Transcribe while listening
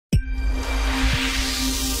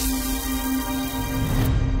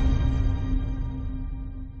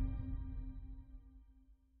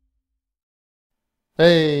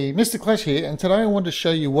Hey, Mr. Clash here, and today I want to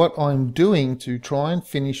show you what I'm doing to try and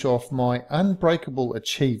finish off my Unbreakable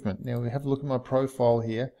achievement. Now, we have a look at my profile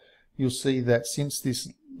here. You'll see that since this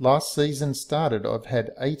last season started, I've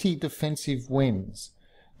had 80 defensive wins.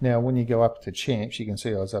 Now, when you go up to Champs, you can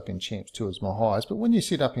see I was up in Champs 2 as my highest, but when you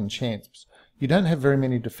sit up in Champs, you don't have very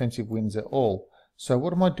many defensive wins at all. So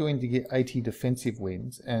what am I doing to get 80 defensive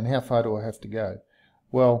wins, and how far do I have to go?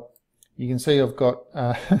 Well, you can see I've got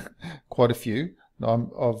quite a few.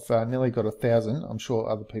 I've nearly got 1,000. I'm sure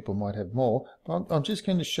other people might have more. But I'm just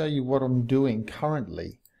going to show you what I'm doing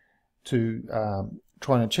currently to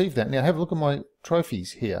try and achieve that. Now have a look at my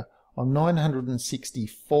trophies here. I'm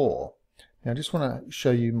 964. Now I just want to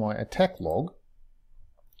show you my attack log.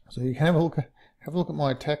 So you can have a look at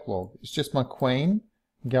my attack log. It's just my queen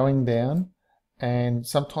going down, and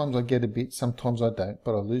sometimes I get a bit, sometimes I don't,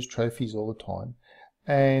 but I lose trophies all the time.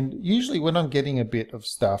 And usually when I'm getting a bit of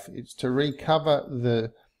stuff, it's to recover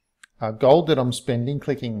the gold that I'm spending,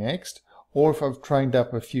 clicking next, or if I've trained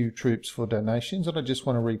up a few troops for donations and I just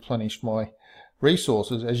want to replenish my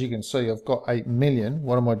resources. As you can see, I've got 8 million.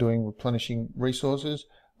 What am I doing replenishing resources?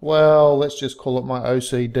 Well, let's just call it my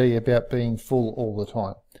OCD about being full all the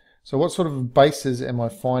time. So what sort of bases am I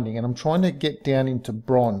finding? And I'm trying to get down into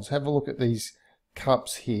bronze. Have a look at these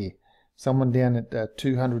cups here. Someone down at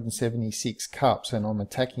 276 cups, and I'm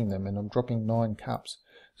attacking them, and I'm dropping 9 cups.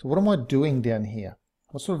 So what am I doing down here?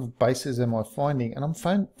 What sort of bases am I finding? And I'm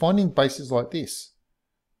finding bases like this.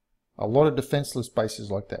 A lot of defenseless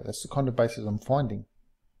bases like that. That's the kind of bases I'm finding.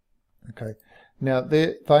 Okay. Now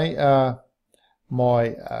they are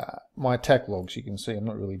my attack logs. You can see I'm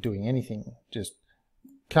not really doing anything. Just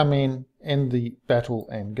come in, end the battle,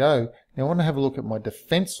 and go. Now I want to have a look at my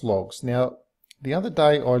defense logs. Now, the other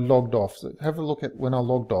day I logged off. So have a look at when I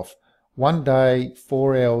logged off. 1 day,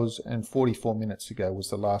 4 hours and 44 minutes ago was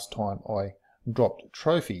the last time I dropped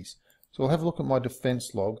trophies. So I'll have a look at my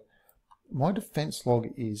defense log. My defense log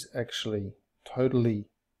is actually totally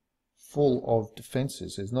full of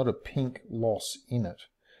defenses. There's not a pink loss in it.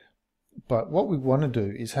 But what we want to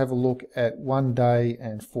do is have a look at 1 day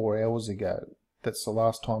and 4 hours ago. That's the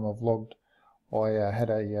last time I've logged. I had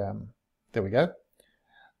a, there we go.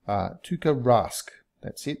 Tuka Rask.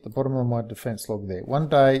 That's it, the bottom of my defense log there. 1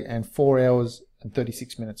 day and 4 hours and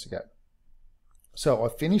 36 minutes ago. So I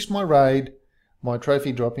finished my raid, my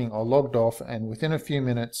trophy dropping, I logged off, and within a few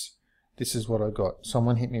minutes, this is what I got.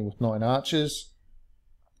 Someone hit me with 9 archers,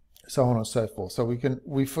 so on and so forth. So we can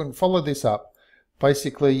follow this up.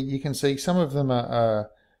 Basically, you can see some of them are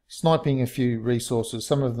sniping a few resources,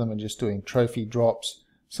 some of them are just doing trophy drops,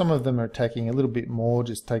 some of them are attacking a little bit more,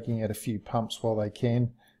 just taking out a few pumps while they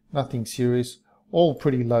can. Nothing serious, all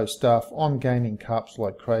pretty low stuff. I'm gaining cups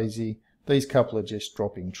like crazy. These couple are just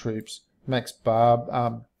dropping troops. Max Barb,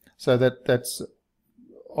 so that's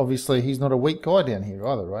obviously he's not a weak guy down here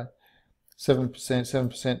either, right? 7%,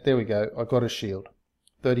 7%, there we go. I got a shield.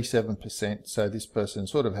 37%, so this person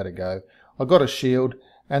sort of had a go. I got a shield,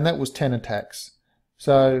 and that was 10 attacks.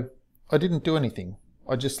 So I didn't do anything.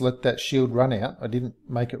 I just let that shield run out. I didn't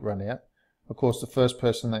make it run out. Of course, the first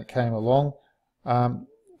person that came along,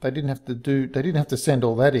 they didn't have to send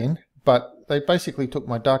all that in, but they basically took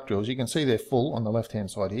my dark drills. You can see they're full on the left hand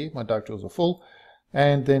side here. My dark drills are full,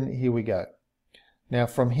 and then here we go. Now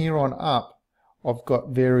from here on up, I've got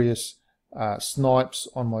various snipes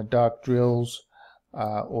on my dark drills,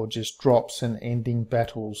 or just drops and ending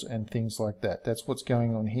battles and things like that. That's what's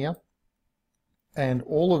going on here. And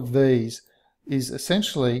all of these is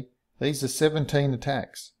essentially, these are 17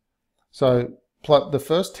 attacks. So the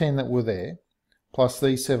first 10 that were there, plus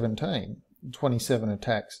these 17, 27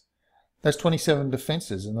 attacks. That's 27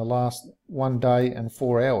 defenses in the last 1 day and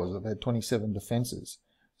 4 hours. I've had 27 defenses.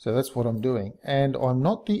 So that's what I'm doing. And I'm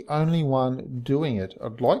not the only one doing it.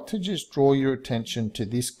 I'd like to just draw your attention to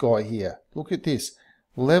this guy here. Look at this.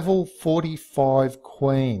 Level 45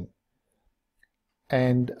 Queen.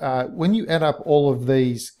 And when you add up all of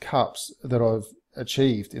these cups that I've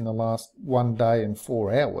achieved in the last 1 day and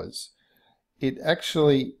 4 hours, it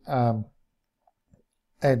actually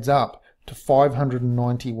adds up to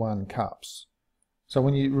 591 cups. So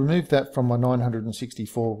when you remove that from my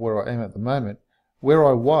 964 where I am at the moment, where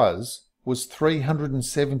I was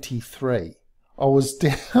 373. I was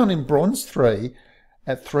down in bronze 3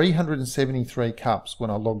 at 373 cups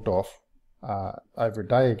when I logged off over a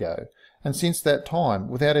day ago. And since that time,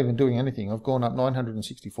 without even doing anything, I've gone up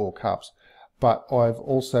 964 cups, but I've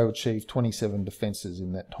also achieved 27 defenses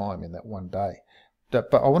in that time, in that 1 day.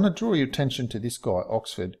 But I want to draw your attention to this guy,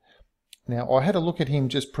 Oxford. Now, I had a look at him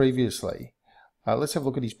just previously. Let's have a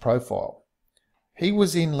look at his profile. He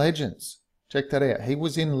was in Legends. Check that out. He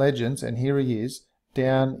was in Legends, and here he is,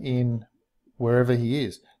 down in wherever he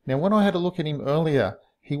is. Now, when I had a look at him earlier,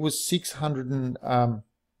 he was 600 and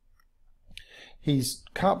his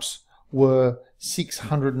cups were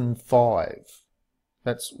 605.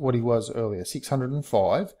 That's what he was earlier,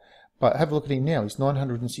 605. But have a look at him now, he's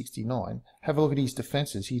 969. Have a look at his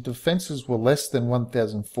defenses. His defenses were less than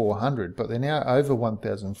 1,400, but they're now over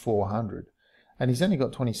 1,400. And he's only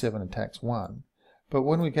got 27 attacks, 1. But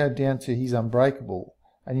when we go down to his unbreakable,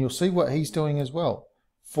 and you'll see what he's doing as well,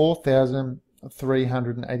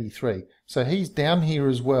 4,383. So he's down here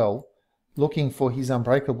as well, looking for his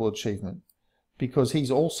unbreakable achievement, because he's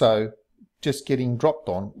also just getting dropped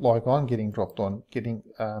on, like I'm getting dropped on, getting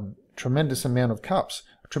tremendous amount of cups,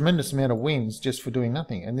 a tremendous amount of wins just for doing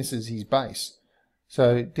nothing. And this is his base.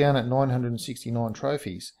 So down at 969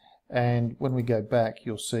 trophies. And when we go back,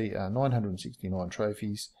 you'll see 969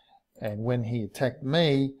 trophies. And when he attacked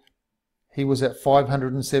me, he was at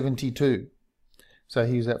 572. So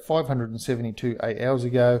he was at 572 8 hours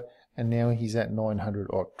ago, and now he's at 900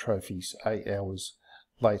 odd trophies 8 hours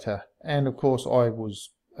later. And of course, I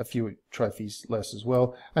was a few trophies less as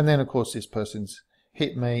well. And then of course, this person's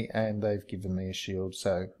hit me and they've given me a shield.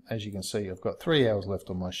 So as you can see, I've got 3 hours left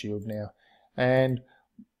on my shield now. And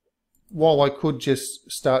while I could just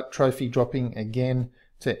start trophy dropping again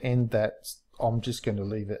to end that, I'm just going to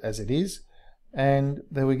leave it as it is. And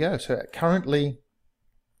there we go. So currently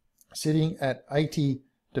sitting at 80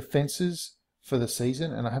 defenses for the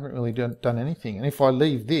season, and I haven't really done anything. And if I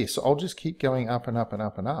leave this, I'll just keep going up and up and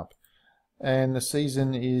up and up. And the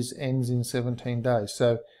season ends in 17 days.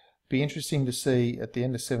 So be interesting to see at the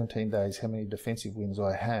end of 17 days how many defensive wins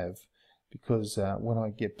I have, because when I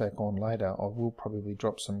get back on later, I will probably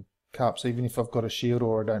drop some cups. Even if I've got a shield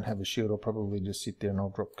or I don't have a shield, I'll probably just sit there and I'll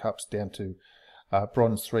drop cups down to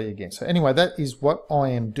bronze 3 again. So anyway, that is what I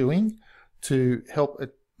am doing to help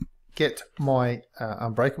get my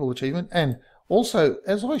unbreakable achievement. And also,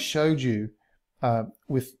 as I showed you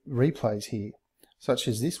with replays here, such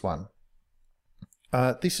as this one,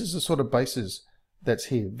 this is the sort of bases that's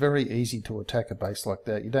here. Very easy to attack a base like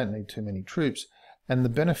that. You don't need too many troops. And the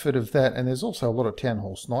benefit of that, and there's also a lot of town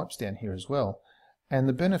hall snipes down here as well. And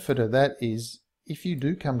the benefit of that is, if you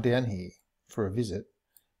do come down here for a visit,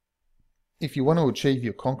 if you want to achieve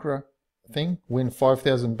your Conqueror thing, win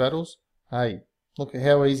 5,000 battles, hey, look at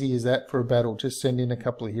how easy is that for a battle. Just send in a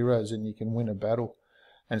couple of heroes and you can win a battle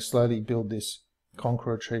and slowly build this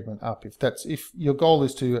Conqueror achievement up. If your goal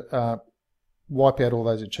is to wipe out all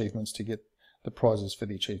those achievements to get the prizes for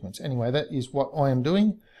the achievements. Anyway, that is what I am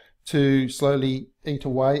doing to slowly eat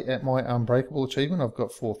away at my unbreakable achievement. I've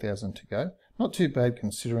got 4,000 to go. Not too bad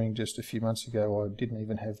considering just a few months ago I didn't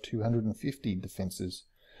even have 250 defenses.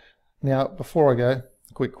 Now, before I go,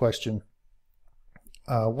 a quick question.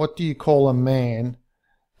 What do you call a man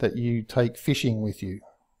that you take fishing with you?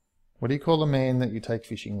 What do you call a man that you take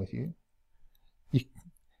fishing with you?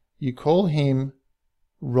 You call him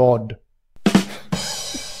Rod.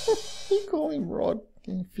 You call him Rod.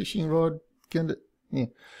 Fishing rod. Yeah.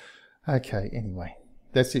 Okay, anyway.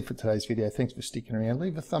 That's it for today's video. Thanks for sticking around.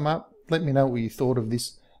 Leave a thumb up. Let me know what you thought of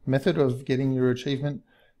this method of getting your achievement,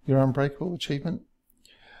 your unbreakable achievement.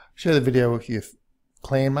 Share the video with your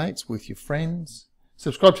clanmates, with your friends.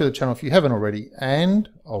 Subscribe to the channel if you haven't already, and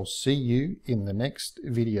I'll see you in the next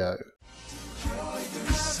video.